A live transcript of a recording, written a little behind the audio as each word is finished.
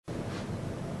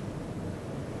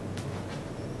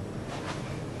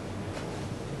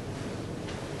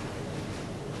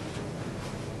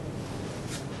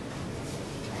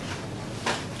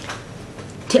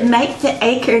To make the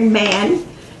Acorn Man,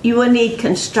 you will need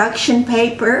construction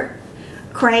paper,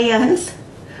 crayons,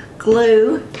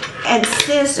 glue, and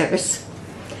scissors.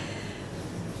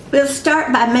 We'll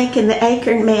start by making the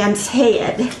Acorn Man's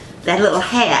head, that little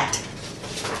hat.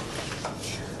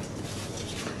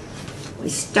 We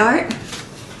start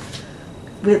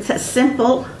with a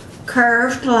simple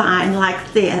curved line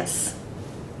like this.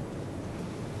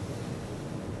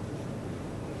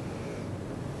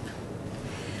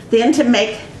 Then to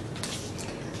make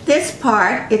this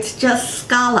part, it's just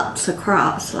scallops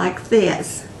across like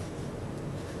this.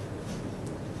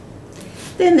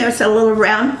 Then there's a little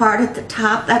round part at the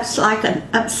top, that's like an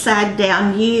upside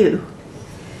down U.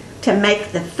 To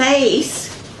make the face,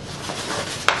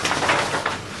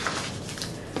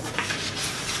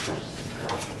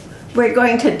 we're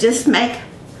going to just make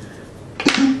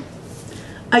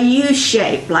a U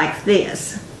shape like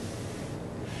this.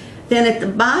 Then at the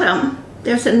bottom,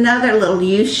 there's another little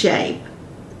U shape.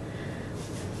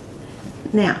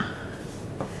 Now,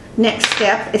 next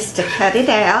step is to cut it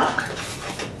out.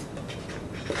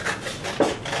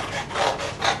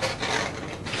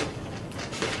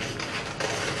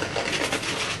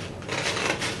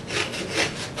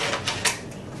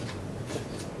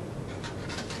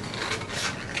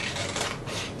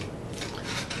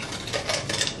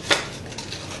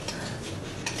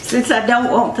 Since I don't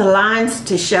want the lines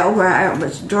to show where I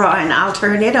was drawing, I'll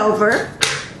turn it over.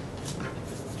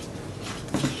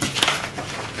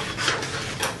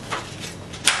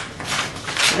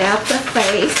 Cut out the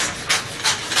face.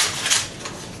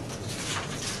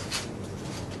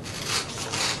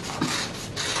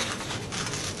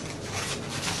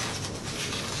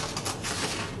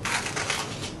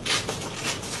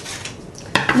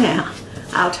 Now,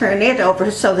 I'll turn it over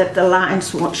so that the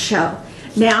lines won't show.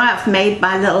 Now I've made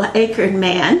my little Acorn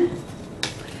Man's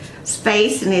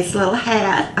face and his little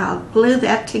hat. I'll glue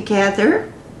that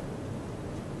together.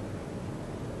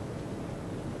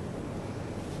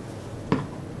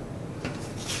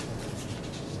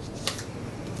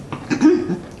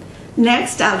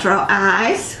 Next I'll draw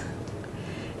eyes.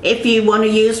 If you want to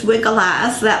use wiggle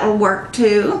eyes, that will work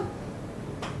too.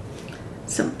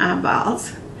 Some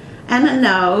eyeballs and a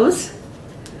nose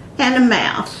and a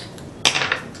mouth.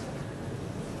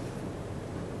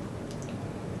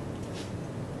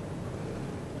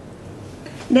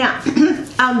 Now,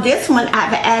 on this one,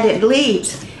 I've added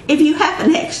leaves. If you have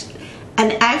an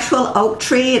actual oak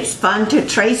tree, it's fun to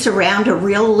trace around a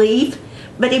real leaf.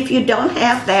 But if you don't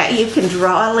have that, you can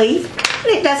draw a leaf.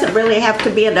 And it doesn't really have to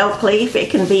be an oak leaf. It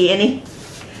can be any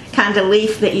kind of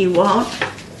leaf that you want.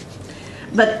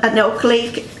 But an oak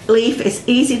leaf is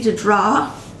easy to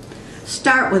draw.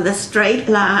 Start with a straight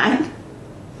line.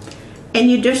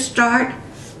 And you just start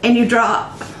and you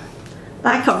draw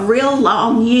like a real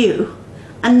long U.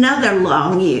 Another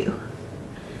long U,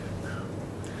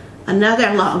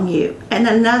 another long U, and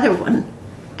another one,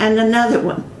 and another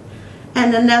one,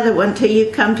 and another one till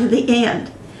you come to the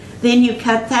end. Then you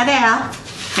cut that out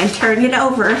and turn it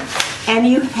over and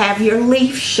you have your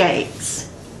leaf shapes.